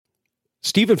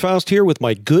Stephen Faust here with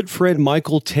my good friend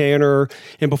Michael Tanner.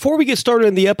 And before we get started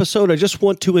in the episode, I just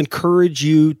want to encourage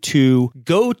you to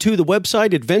go to the website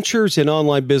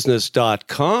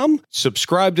adventuresinonlinebusiness.com,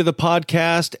 subscribe to the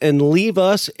podcast, and leave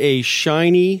us a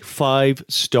shiny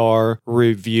 5-star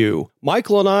review.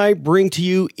 Michael and I bring to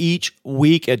you each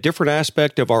week a different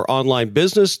aspect of our online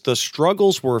business, the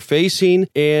struggles we're facing,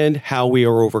 and how we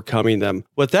are overcoming them.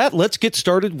 With that, let's get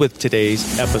started with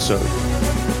today's episode.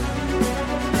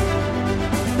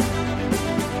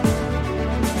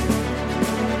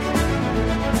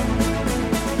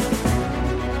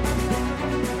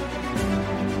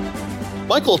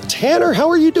 Michael Tanner, how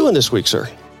are you doing this week, sir?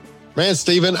 Man,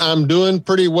 Stephen, I'm doing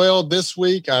pretty well this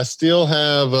week. I still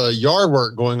have yard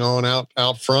work going on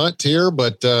out front here,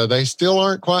 but they still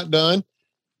aren't quite done.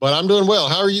 But I'm doing well.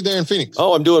 How are you there in Phoenix?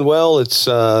 Oh, I'm doing well. It's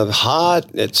hot.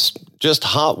 It's just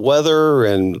hot weather,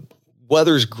 and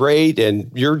weather's great,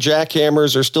 and your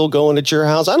jackhammers are still going at your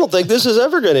house. I don't think this is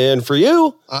ever going to end for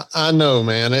you. I know,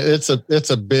 man. It's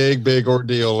a big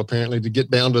ordeal, apparently, to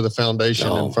get down to the foundation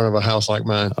in front of a house like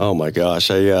mine. Oh my gosh.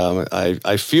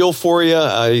 I feel for you.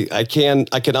 I can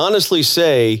honestly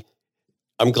say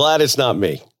I'm glad it's not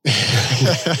me.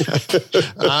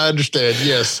 I understand.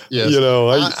 Yes. You know,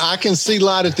 I can see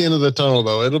light at the end of the tunnel,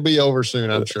 though. It'll be over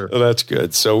soon, I'm sure. That's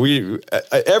good. So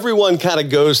everyone kind of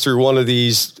goes through one of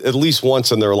these at least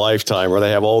once in their lifetime, where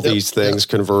they have all these things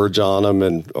converge on them,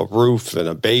 and a roof and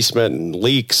a basement and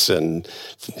leaks and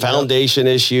foundation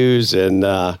issues. And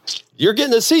you're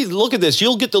getting to see, look at this.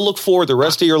 You'll get to look forward the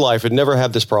rest of your life and never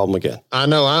have this problem again. I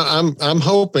know. I'm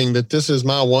hoping that this is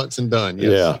my once and done.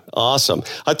 Yes. Yeah. Awesome.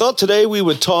 I thought today we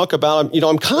would talk about,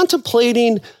 I'm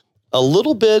contemplating a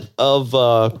little bit of,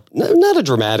 not a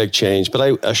dramatic change,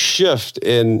 but a shift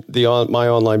in my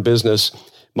online business,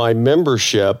 my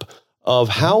membership, of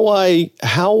how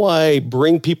I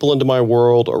bring people into my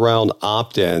world around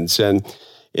opt-ins. And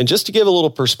just to give a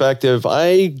little perspective,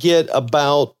 I get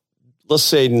about, let's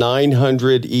say,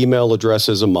 900 email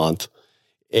addresses a month.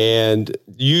 And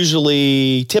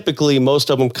typically, most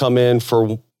of them come in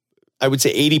for, I would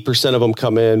say 80% of them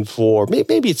come in for,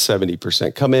 maybe it's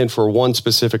 70%, come in for one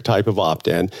specific type of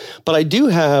opt-in. But I do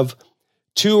have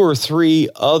 2 or 3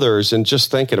 others, and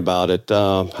just thinking about it,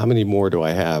 how many more do I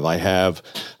have? I have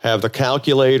the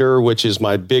calculator, which is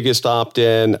my biggest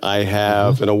opt-in. I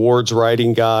have an awards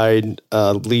writing guide,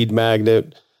 lead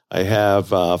magnet. I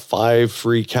have 5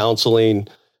 free counseling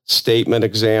statement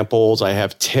examples. I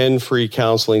have 10 free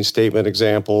counseling statement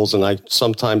examples, and I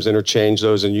sometimes interchange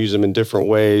those and use them in different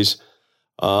ways.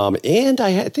 And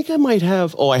I think I might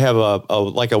have, I have a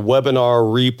webinar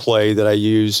replay that I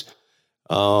use,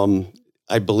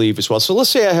 I believe, as well. So let's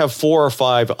say I have 4 or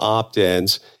 5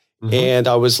 opt-ins, and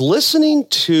I was listening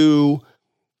to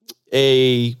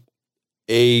a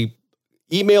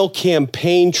email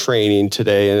campaign training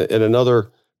today in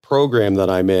another program that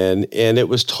I'm in, and it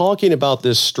was talking about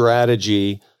this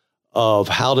strategy of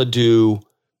how to do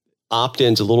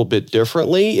opt-ins a little bit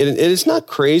differently. And it's not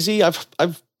crazy. I've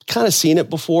kind of seen it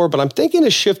before, but I'm thinking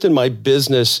of shifting my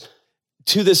business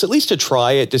to this, at least to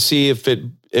try it, to see if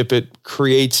it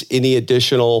creates any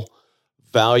additional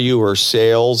value or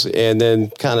sales, and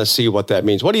then kind of see what that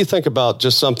means. What do you think about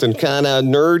just something kind of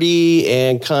nerdy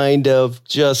and kind of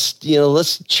just,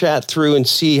 let's chat through and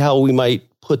see how we might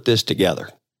put this together?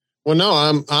 Well,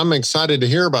 no, I'm excited to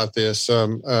hear about this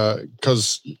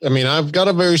because, I've got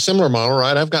a very similar model,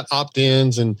 right? I've got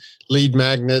opt-ins and lead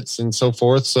magnets and so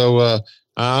forth. So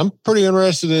I'm pretty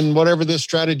interested in whatever this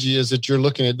strategy is that you're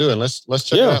looking at doing. Let's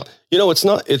check it out.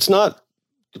 It's not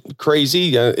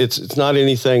crazy. It's not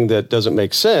anything that doesn't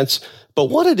make sense.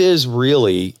 But what it is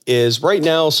really is, right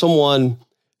now, someone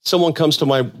comes to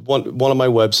one of my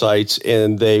websites,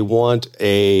 and they want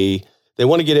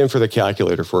to get in for the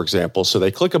calculator, for example. So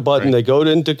they click a button, They go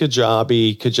into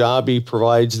Kajabi. Kajabi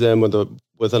provides them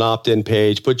with an opt-in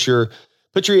page. Put your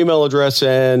email address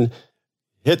in,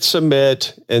 hit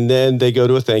submit, and then they go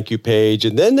to a thank you page,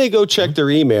 and then they go check their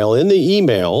email. In the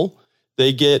email,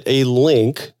 they get a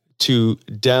link to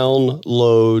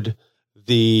download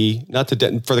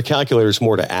for the calculator, it's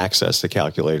more to access the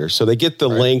calculator. So they get the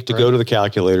link to go to the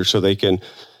calculator so they can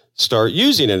start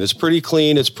using it. It's pretty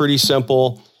clean. It's pretty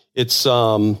simple. It's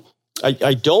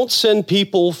I don't send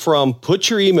people from put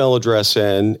your email address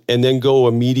in and then go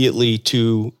immediately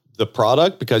to the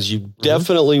product, because you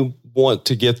definitely want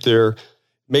to get there,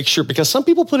 make sure, because some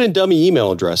people put in dummy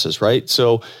email addresses, right?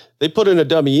 So they put in a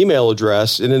dummy email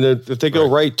address, and then if they go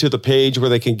right to the page where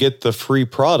they can get the free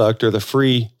product or the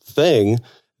free thing,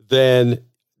 then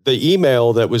the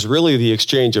email that was really the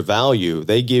exchange of value,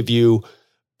 they give you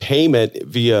payment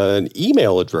via an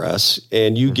email address,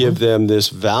 and you give them this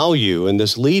value and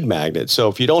this lead magnet. So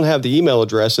if you don't have the email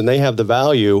address and they have the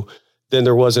value, then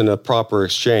there wasn't a proper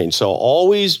exchange. So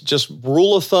always, just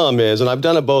rule of thumb is, and I've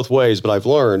done it both ways, but I've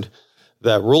learned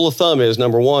that rule of thumb is,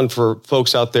 number one, for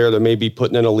folks out there that may be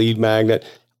putting in a lead magnet,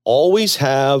 always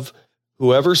have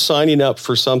whoever's signing up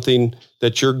for something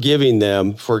that you're giving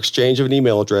them for exchange of an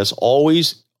email address,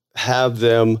 always have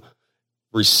them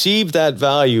receive that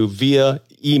value via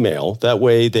email. That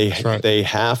way they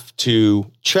have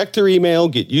to check their email,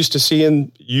 get used to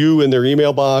seeing you in their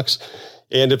email box.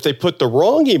 And if they put the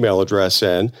wrong email address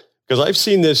in, because I've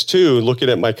seen this too, looking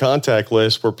at my contact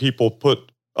list where people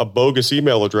put a bogus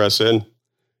email address in,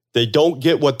 they don't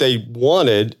get what they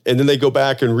wanted, and then they go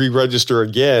back and re-register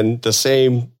again, the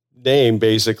same name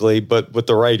basically, but with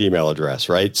the right email address,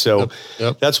 right? So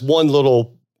that's one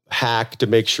little hack to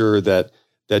make sure that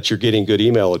you're getting good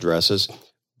email addresses.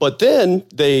 But then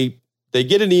they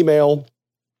get an email,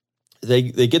 they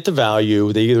get the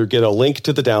value, they either get a link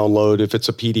to the download if it's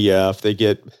a PDF, they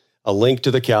get a link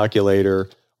to the calculator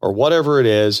or whatever it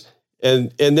is,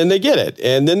 and then they get it.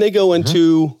 And then they go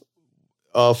into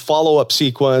a follow-up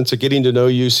sequence, a getting to know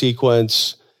you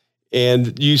sequence,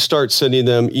 and you start sending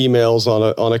them emails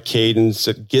on a cadence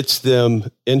that gets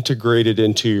them integrated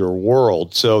into your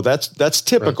world. So that's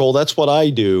typical. Right. That's what I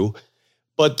do.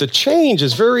 But the change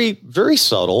is very, very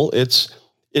subtle. It's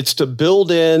to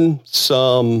build in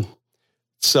some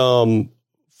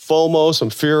FOMO, some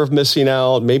fear of missing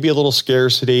out, maybe a little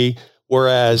scarcity.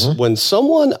 Whereas when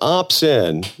someone opts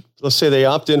in, let's say they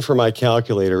opt in for my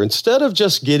calculator, instead of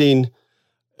just getting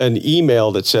an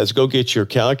email that says, go get your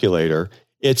calculator,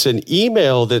 it's an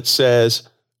email that says,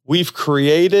 we've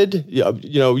created,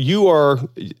 you are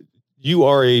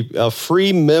a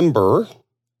free member.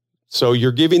 So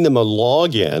you're giving them a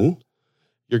login,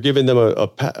 you're giving them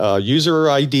a user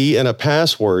ID and a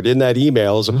password in that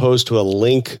email, as opposed to a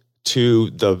link to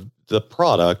the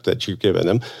product that you've given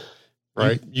them.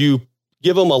 Right. You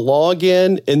give them a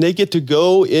login, and they get to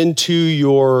go into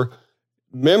your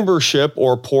membership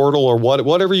or portal or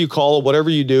whatever you call it,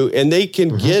 whatever you do, and they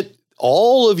can get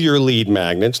all of your lead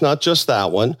magnets, not just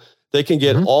that one. They can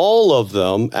get all of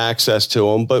them, access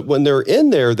to them. But when they're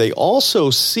in there, they also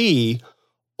see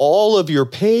all of your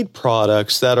paid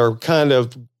products that are kind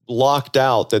of locked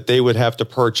out that they would have to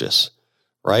purchase,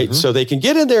 right? So they can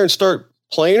get in there and start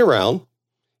playing around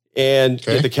and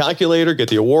get the calculator, get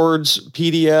the awards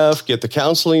PDF, get the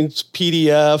counseling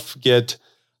PDF, get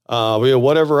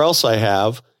whatever else I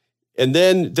have. And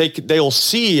then they'll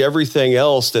see everything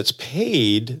else that's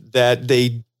paid that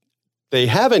they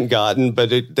haven't gotten, but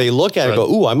they look at it and go,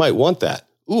 ooh, I might want that.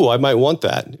 Ooh, I might want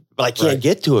that. But I can't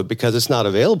get to it because it's not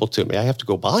available to me. I have to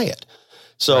go buy it.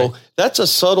 So that's a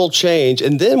subtle change.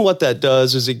 And then what that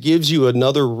does is it gives you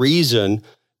another reason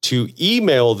to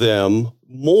email them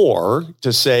more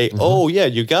to say, oh, yeah,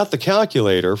 you got the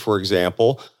calculator, for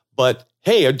example, but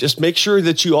hey, just make sure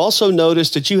that you also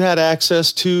noticed that you had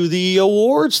access to the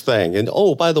awards thing. And,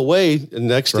 oh, by the way, the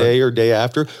next day or day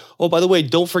after, oh, by the way,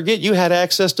 don't forget you had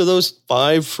access to those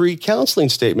 5 free counseling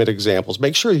statement examples.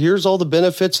 Make sure here's all the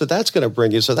benefits that's going to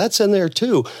bring you. So that's in there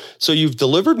too. So you've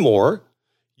delivered more.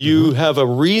 You have a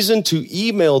reason to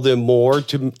email them more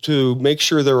to make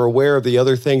sure they're aware of the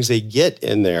other things they get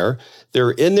in there.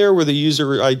 They're in there with a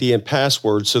user ID and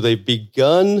password. So they've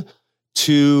begun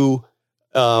to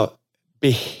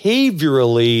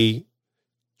behaviorally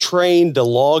trained to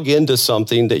log into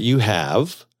something that you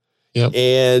have.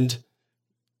 And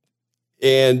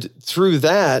through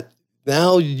that,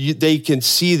 now they can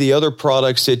see the other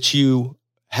products that you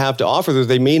have to offer that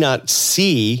they may not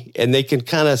see, and they can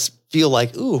kind of feel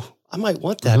like, ooh, I might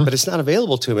want that, but it's not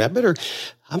available to me. I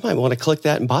might want to click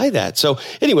that and buy that. So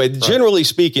anyway, generally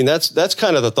speaking, that's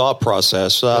kind of the thought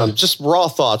process. Just raw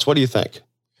thoughts. What do you think?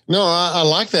 No, I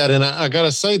like that. And I got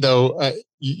to say, though,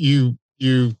 you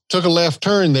took a left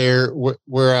turn there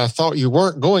where I thought you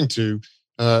weren't going to,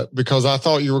 because I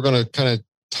thought you were going to kind of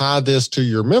tie this to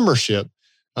your membership.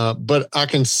 But I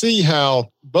can see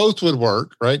how both would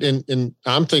work, right? And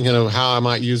I'm thinking of how I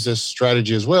might use this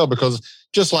strategy as well, because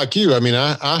just like you, I mean,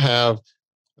 I have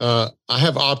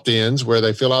opt-ins where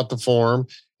they fill out the form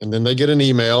and then they get an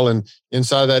email, and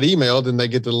inside that email, then they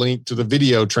get the link to the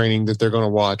video training that they're going to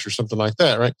watch or something like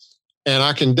that, right? And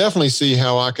I can definitely see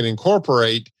how I can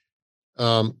incorporate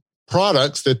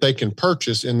products that they can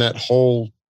purchase in that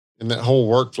whole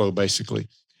workflow, basically.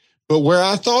 But where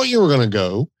I thought you were going to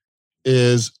go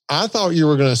is I thought you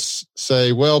were going to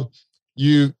say, well,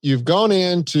 you've gone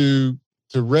in to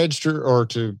register or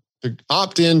to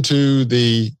opt into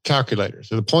the calculator,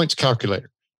 so the points calculator.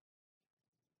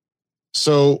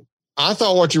 So I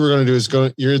thought what you were going to do is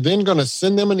you're then going to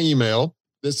send them an email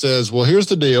that says, well, here's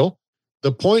the deal.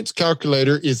 The points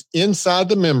calculator is inside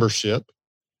the membership.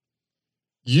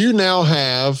 You now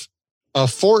have a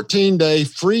 14-day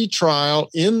free trial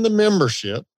in the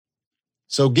membership.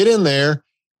 So get in there,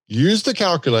 use the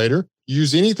calculator,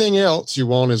 use anything else you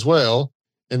want as well.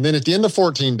 And then at the end of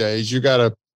 14 days, you got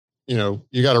to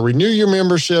renew your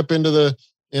membership into the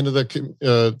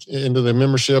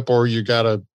membership, or you got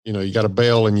to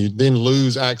bail, and you then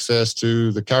lose access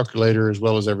to the calculator as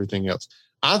well as everything else.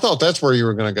 I thought that's where you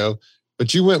were going to go,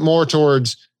 but you went more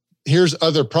towards here's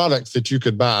other products that you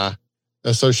could buy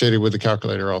associated with the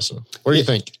calculator also. What do you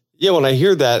think? Yeah, when I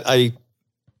hear that,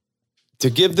 to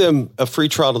give them a free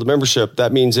trial to the membership,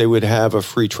 that means they would have a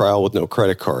free trial with no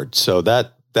credit card. So that's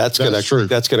going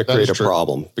to create a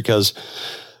problem, because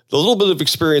the little bit of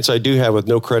experience I do have with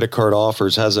no credit card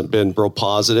offers hasn't been real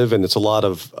positive, and it's a lot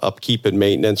of upkeep and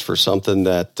maintenance for something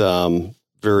that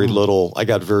I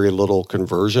got very little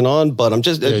conversion on. But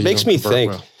it makes me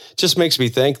think. Well. Just makes me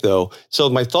think though. So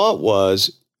my thought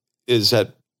is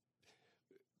that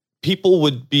people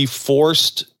would be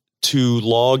forced to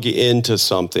log into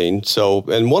something. So,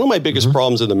 and one of my biggest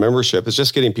problems in the membership is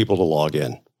just getting people to log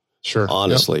in. Sure.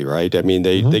 Honestly, right? I mean,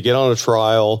 they get on a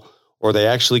trial, or they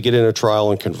actually get in a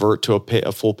trial and convert to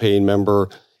a full paying member.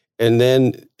 And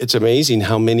then it's amazing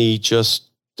how many just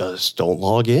don't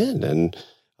log in. And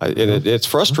it's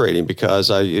frustrating because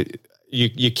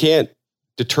you can't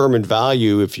determine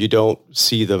value if you don't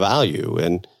see the value.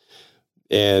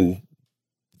 And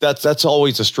that's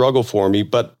always a struggle for me.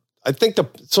 But I think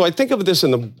of this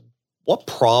what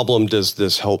problem does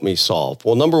this help me solve?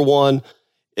 Well, number one,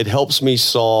 it helps me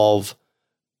solve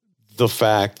the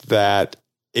fact that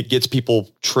it gets people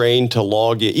trained to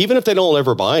log in, even if they don't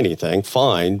ever buy anything,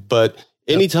 fine. But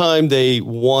anytime they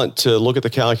want to look at the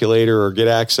calculator or get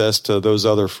access to those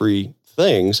other free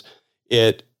things,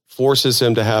 it forces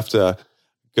them to have to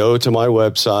go to my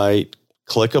website,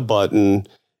 click a button,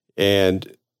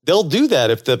 and they'll do that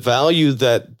if the value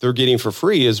that they're getting for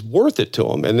free is worth it to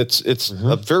them. And it's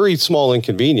a very small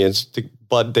inconvenience,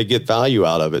 but they get value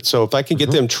out of it. So if I can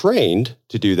get them trained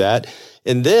to do that,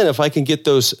 and then if I can get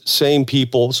those same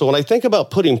people. So when I think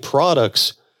about putting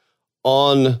products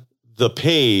on the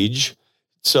page,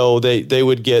 so they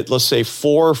would get, let's say,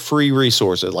 4 free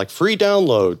resources, like free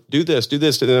download, do this.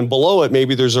 And then below it,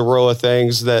 maybe there's a row of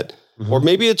things that, or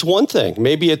maybe it's one thing.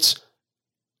 Maybe it's,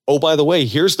 oh, by the way,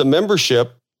 here's the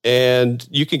membership, and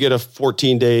you can get a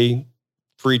 14-day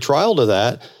free trial to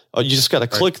that. You just got to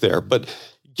click there. But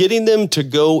getting them to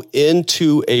go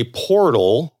into a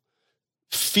portal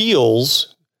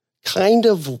feels kind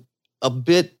of a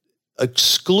bit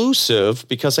exclusive,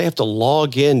 because I have to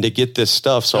log in to get this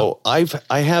stuff. So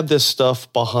I have this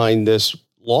stuff behind this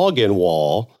login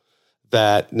wall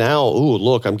that now,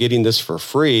 look, I'm getting this for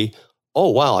free. Oh,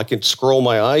 wow, I can scroll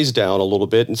my eyes down a little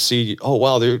bit and see, oh,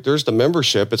 wow, there's the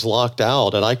membership. It's locked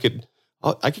out, and I could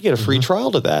get a free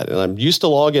trial to that. And I'm used to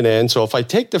logging in. So if I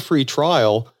take the free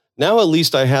trial, now at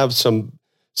least I have some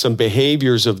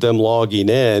behaviors of them logging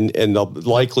in, and the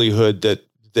likelihood that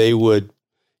they would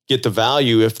get the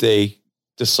value if they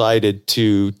decided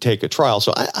to take a trial.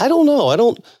 So I don't know. I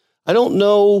don't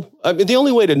know. I mean, the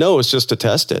only way to know is just to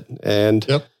test it and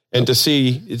to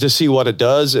see what it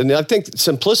does. And I think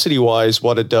simplicity wise,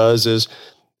 what it does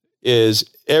is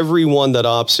everyone that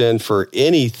opts in for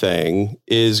anything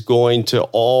is going to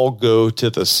all go to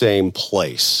the same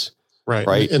place.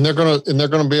 Right. And they're going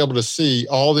to be able to see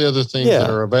all the other things that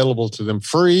are available to them,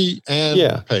 free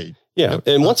and paid. Yeah.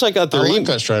 And once I got their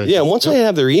email, once I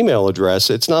have their email address,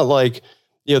 it's not like,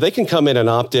 they can come in and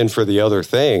opt in for the other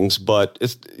things, but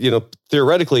it's,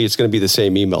 theoretically it's going to be the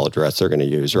same email address they're going to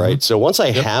use. Right. So once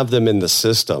I have them in the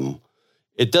system,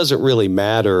 it doesn't really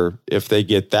matter if they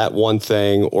get that one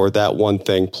thing or that one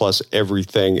thing plus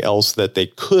everything else that they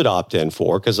could opt in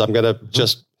for, because I'm going to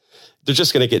they're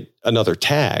just going to get another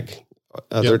tag.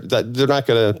 They're not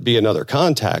going to be another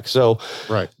contact. So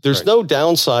there's no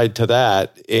downside to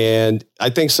that. And I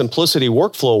think simplicity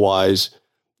workflow wise,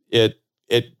 it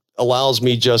allows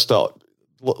me just to,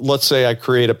 let's say I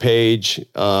create a page,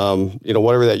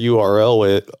 whatever that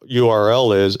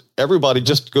URL is, everybody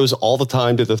just goes all the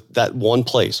time to that one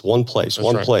place.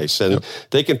 And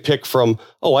they can pick from,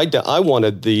 I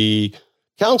wanted the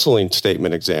counseling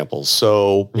statement examples.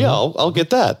 So I'll get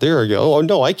that. There you go. Oh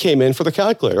no, I came in for the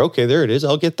calculator. Okay, there it is.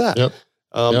 I'll get that.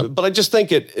 But I just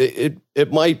think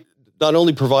it might not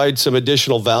only provide some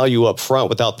additional value up front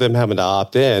without them having to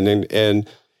opt in, and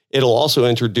it'll also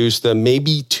introduce them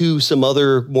maybe to some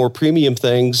other more premium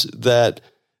things that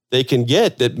they can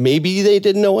get that maybe they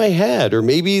didn't know I had, or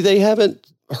maybe they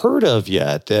haven't heard of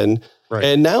yet. And Right.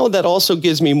 and now that also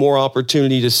gives me more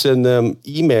opportunity to send them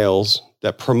emails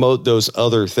that promote those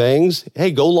other things.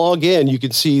 Hey, go log in. You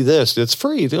can see this. It's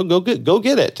free. Go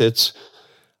get it. It's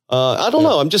I don't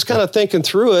know. I'm just kind of thinking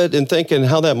through it and thinking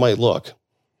how that might look.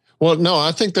 Well, no,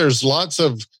 I think there's lots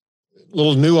of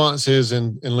little nuances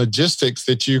and logistics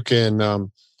that you can,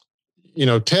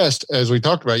 test. As we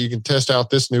talked about, you can test out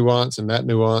this nuance and that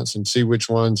nuance and see which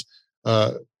ones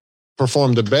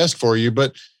perform the best for you.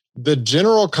 But the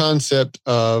general concept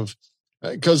of,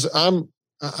 because I'm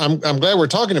glad we're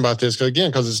talking about this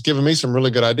because it's given me some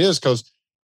really good ideas. Because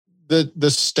the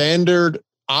standard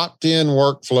opt-in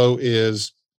workflow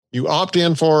is you opt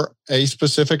in for a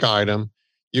specific item,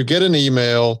 you get an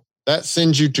email that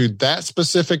sends you to that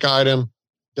specific item.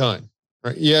 Done.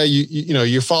 Right? Yeah,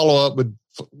 you follow up with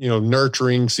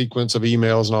nurturing sequence of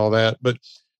emails and all that. But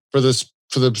for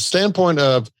the standpoint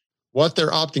of what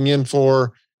they're opting in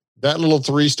for, that little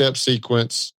 3-step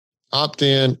sequence, opt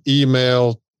in,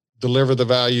 email, deliver the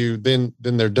value, then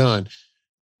they're done.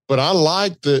 But I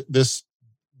like this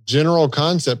general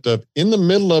concept of in the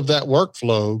middle of that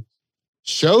workflow,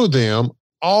 show them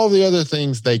all the other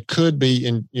things they could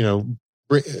be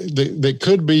they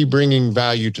could be bringing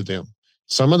value to them.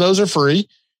 Some of those are free,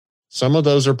 some of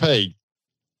those are paid.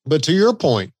 But to your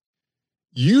point,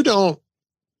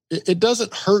 it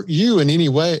doesn't hurt you in any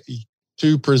way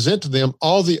to present to them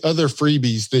all the other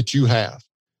freebies that you have,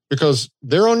 because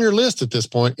they're on your list at this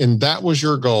point, and that was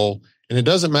your goal. And it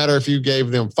doesn't matter if you gave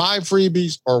them 5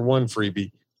 freebies or 1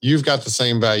 freebie, you've got the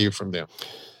same value from them.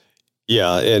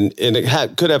 Yeah, and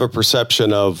it could have a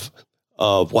perception of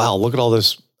wow, look at all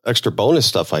this extra bonus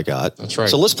stuff I got. That's right.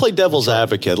 So let's play devil's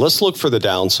advocate. Let's look for the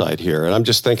downside here. And I'm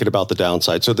just thinking about the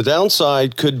downside. So the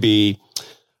downside could be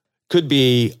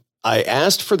I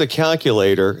asked for the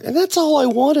calculator and that's all I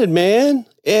wanted, man.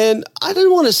 And I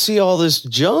didn't want to see all this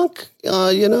junk.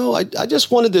 I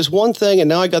just wanted this one thing, and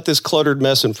now I got this cluttered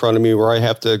mess in front of me where I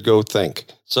have to go think.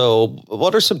 So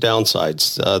what are some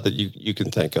downsides that you can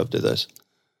think of to this?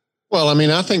 Well, I mean,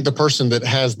 I think the person that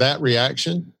has that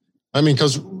reaction,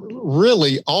 because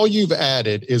really all you've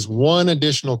added is one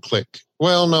additional click.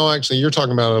 Well, no, actually, you're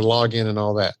talking about a login and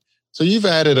all that. So you've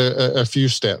added a few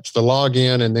steps, the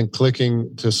login and then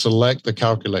clicking to select the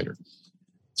calculator.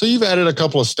 So you've added a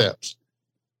couple of steps.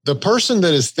 The person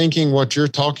that is thinking what you're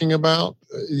talking about,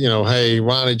 hey,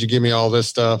 why did you give me all this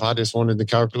stuff? I just wanted the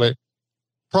calculator.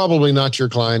 Probably not your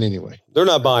client anyway. They're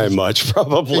not buying much,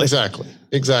 probably.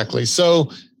 Exactly.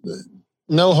 So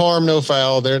no harm, no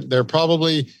foul. They're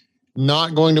probably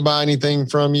not going to buy anything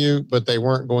from you, but they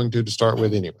weren't going to start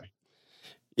with anyway.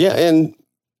 Yeah, and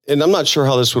I'm not sure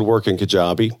how this would work in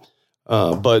Kajabi,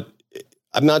 but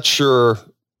I'm not sure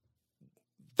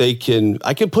I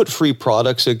can put free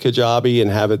products in Kajabi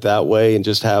and have it that way, and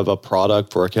just have a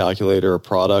product for a calculator, a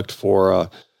product for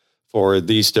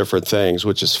these different things,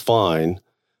 which is fine,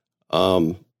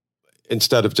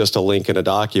 instead of just a link in a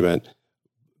document.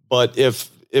 But if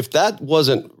that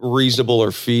wasn't reasonable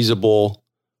or feasible,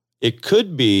 it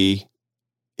could be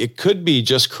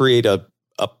just create a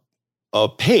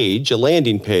page, a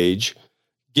landing page,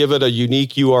 give it a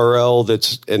unique URL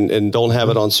and don't have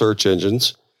it on search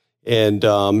engines, and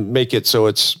make it so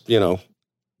it's,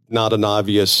 not an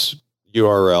obvious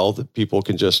URL that people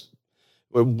can just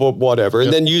whatever.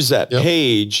 And then use that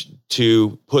page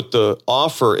to put the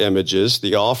offer images,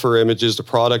 the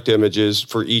product images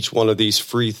for each one of these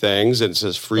free things. And it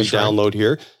says free download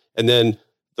here. And then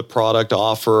the product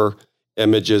offer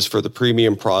images for the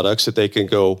premium products that they can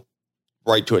go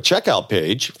right to a checkout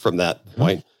page from that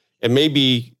point. And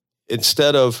maybe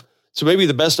maybe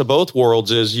the best of both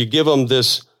worlds is you give them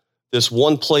this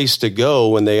one place to go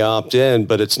when they opt in,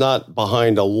 but it's not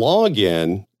behind a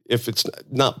login. If it's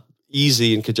not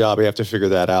easy in Kajabi, I have to figure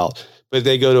that out. But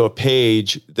they go to a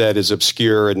page that is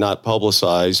obscure and not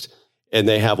publicized, and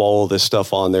they have all of this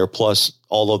stuff on there, plus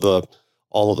all of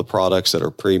the products that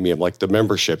are premium, like the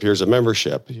membership. Here's a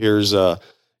membership. Here's the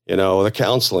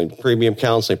premium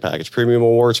counseling package, premium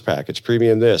awards package,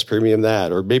 premium this, premium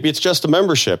that, or maybe it's just a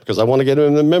membership because I want to get them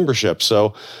in the membership.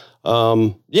 So,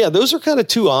 those are kind of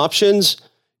two options,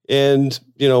 and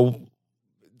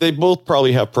they both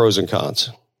probably have pros and cons.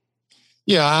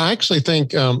 Yeah, I actually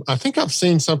think I've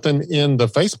seen something in the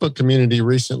Facebook community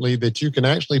recently that you can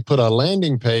actually put a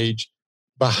landing page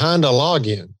behind a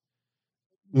login,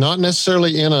 not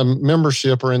necessarily in a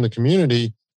membership or in the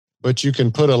community, but you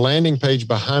can put a landing page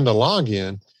behind a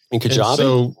login. In Kajabi?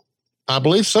 So I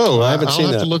believe so. I haven't seen that.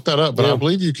 I'll have to look that up, but I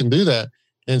believe you can do that.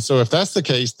 And so if that's the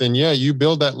case, then you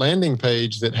build that landing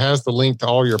page that has the link to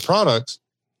all your products.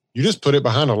 You just put it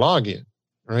behind a login.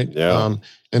 right? Yeah.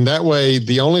 And that way,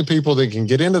 the only people that can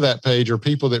get into that page are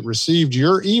people that received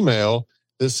your email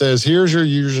that says, here's your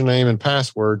username and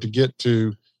password to get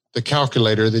to the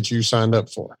calculator that you signed up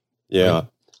for. Yeah. Right?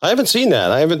 I haven't seen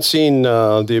that. I haven't seen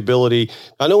the ability.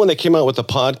 I know when they came out with the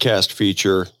podcast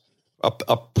feature,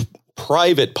 a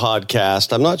private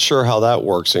podcast, I'm not sure how that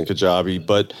works in Kajabi,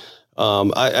 but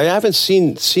I haven't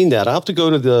seen that. I'll have to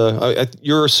go to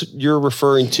you're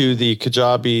referring to the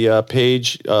Kajabi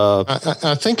page.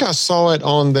 I think I saw it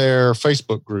on their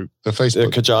Facebook group, the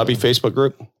Kajabi Facebook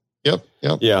group. Yep.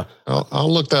 Yeah.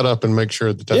 I'll look that up and make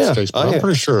sure that that's Facebook. I'm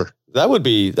pretty sure. That would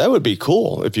be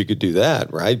cool if you could do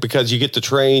that, right? Because you get to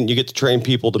train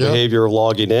people the behavior of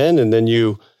logging in, and then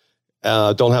you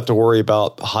don't have to worry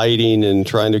about hiding and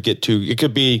trying to get to. It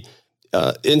could be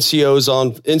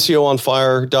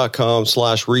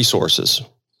NCOonfire.com/resources.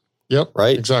 Yep.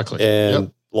 Right. Exactly.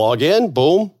 And log in,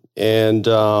 boom, and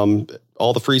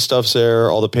all the free stuff's there.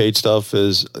 All the paid stuff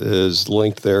is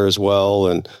linked there as well,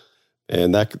 and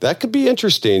that could be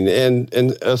interesting and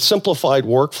a simplified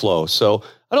workflow. So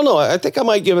I don't know. I think I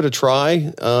might give it a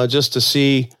try just to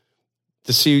see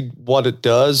what it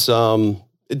does.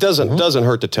 It doesn't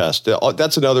hurt to test.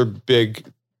 That's another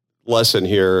big lesson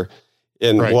here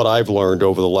in what I've learned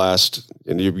over the last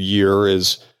year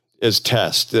is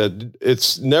test.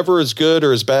 It's never as good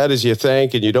or as bad as you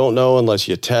think, and you don't know unless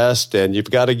you test. And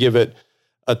you've got to give it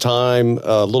a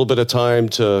little bit of time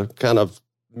to kind of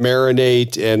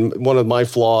marinate. And one of my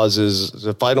flaws is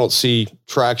if I don't see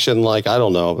traction, like, I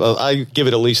don't know, I give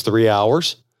it at least 3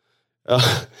 hours.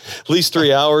 At least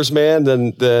 3 hours, man,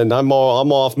 then I'm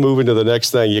off moving to the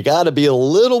next thing. You got to be a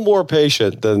little more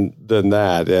patient than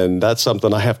that, and that's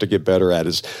something I have to get better at.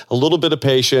 Is a little bit of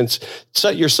patience.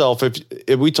 Set yourself.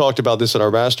 If we talked about this in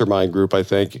our mastermind group, I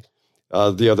think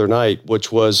the other night,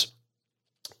 which was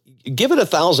give it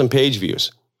 1,000 page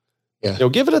views. Yeah.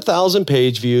 Give it 1,000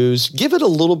 page views, give it a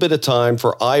little bit of time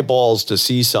for eyeballs to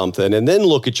see something, and then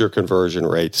look at your conversion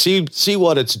rate, see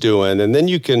what it's doing. And then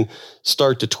you can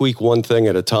start to tweak one thing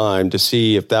at a time to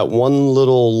see if that one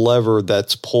little lever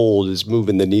that's pulled is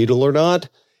moving the needle or not.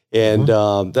 And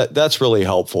that's really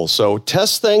helpful. So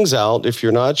test things out. If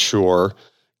you're not sure,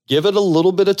 give it a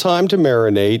little bit of time to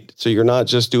marinate. So you're not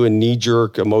just doing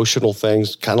knee-jerk emotional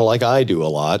things, kind of like I do a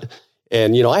lot.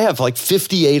 And, I have like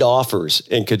 58 offers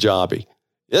in Kajabi.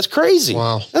 That's crazy.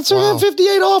 Wow. I have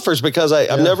 58 offers because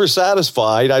I'm never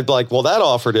satisfied. I'd be like, well, that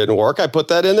offer didn't work. I put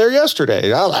that in there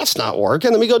yesterday. Oh, that's not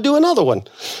working. Let me go do another one.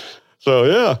 So,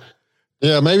 yeah.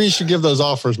 Yeah, maybe you should give those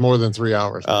offers more than 3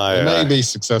 hours. It may be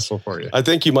successful for you. I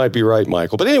think you might be right,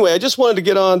 Michael. But anyway, I just wanted to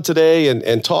get on today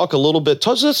and talk a little bit.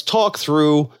 Just talk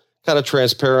through kind of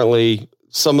transparently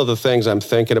some of the things I'm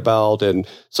thinking about and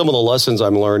some of the lessons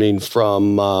I'm learning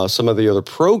from some of the other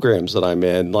programs that I'm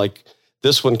in. Like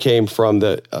this one came from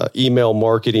the Email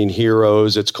Marketing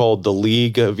Heroes. It's called the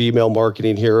League of Email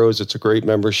Marketing Heroes. It's a great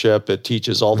membership. It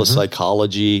teaches all the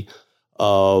psychology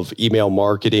of email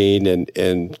marketing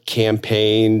and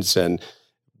campaigns and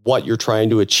what you're trying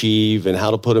to achieve and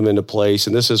how to put them into place.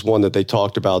 And this is one that they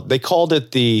talked about. They called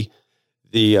it the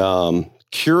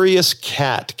Curious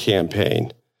Cat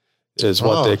campaign. Is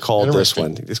what they called this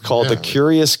one. It's called the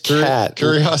Curious Cat.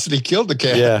 Curiosity killed the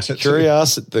cat. Yeah,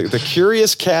 curiosity. The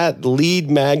Curious Cat lead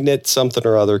magnet something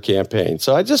or other campaign.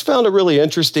 So I just found it really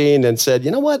interesting and said, you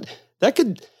know what, that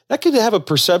could have a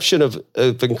perception of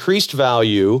increased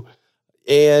value,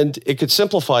 and it could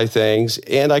simplify things,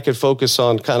 and I could focus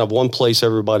on kind of one place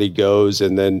everybody goes,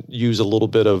 and then use a little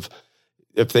bit of,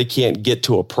 if they can't get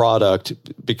to a product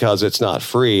because it's not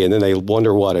free, and then they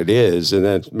wonder what it is, and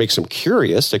then it makes them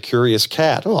curious, a curious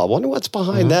cat. Oh, I wonder what's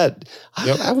behind that.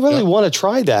 I really want to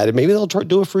try that, and maybe they'll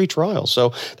do a free trial.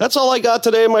 So that's all I got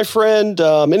today, my friend.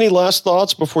 Any last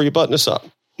thoughts before you button us up?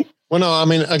 Well, no, I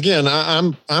mean, again,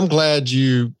 I'm glad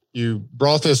you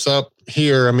brought this up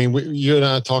here. I mean, you and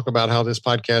I talk about how this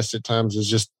podcast at times is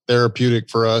just therapeutic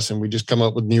for us, and we just come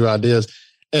up with new ideas.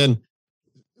 And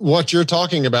what you're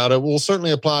talking about, it will certainly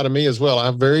apply to me as well. I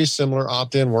have very similar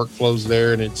opt-in workflows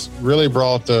there, and it's really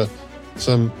brought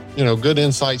some good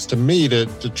insights to me to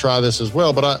try this as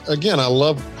well. But I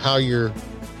love how you're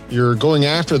going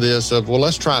after this of, well,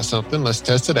 let's try something, let's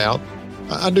test it out.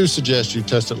 I do suggest you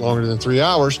test it longer than 3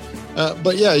 hours,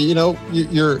 but yeah,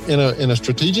 you're in a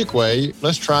strategic way.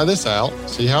 Let's try this out,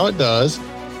 see how it does.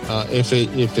 If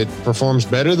it performs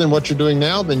better than what you're doing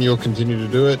now, then you'll continue to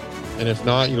do it. And if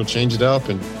not, you'll change it up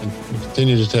and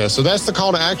continue to test. So that's the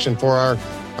call to action for our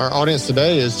audience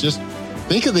today, is just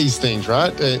think of these things,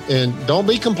 right? And don't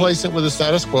be complacent with the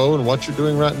status quo and what you're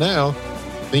doing right now.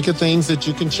 Think of things that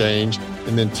you can change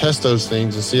and then test those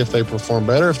things and see if they perform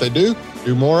better. If they do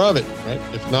more of it, right?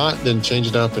 If not, then change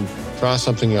it up and try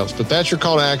something else. But that's your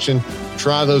call to action.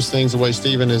 Try those things the way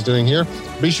Stephen is doing here.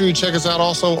 Be sure you check us out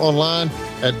also online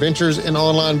at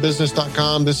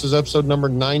venturesinonlinebusiness.com. This is episode number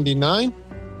 99.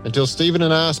 Until Stephen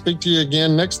and I speak to you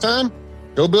again next time,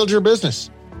 go build your business.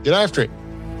 Get after it.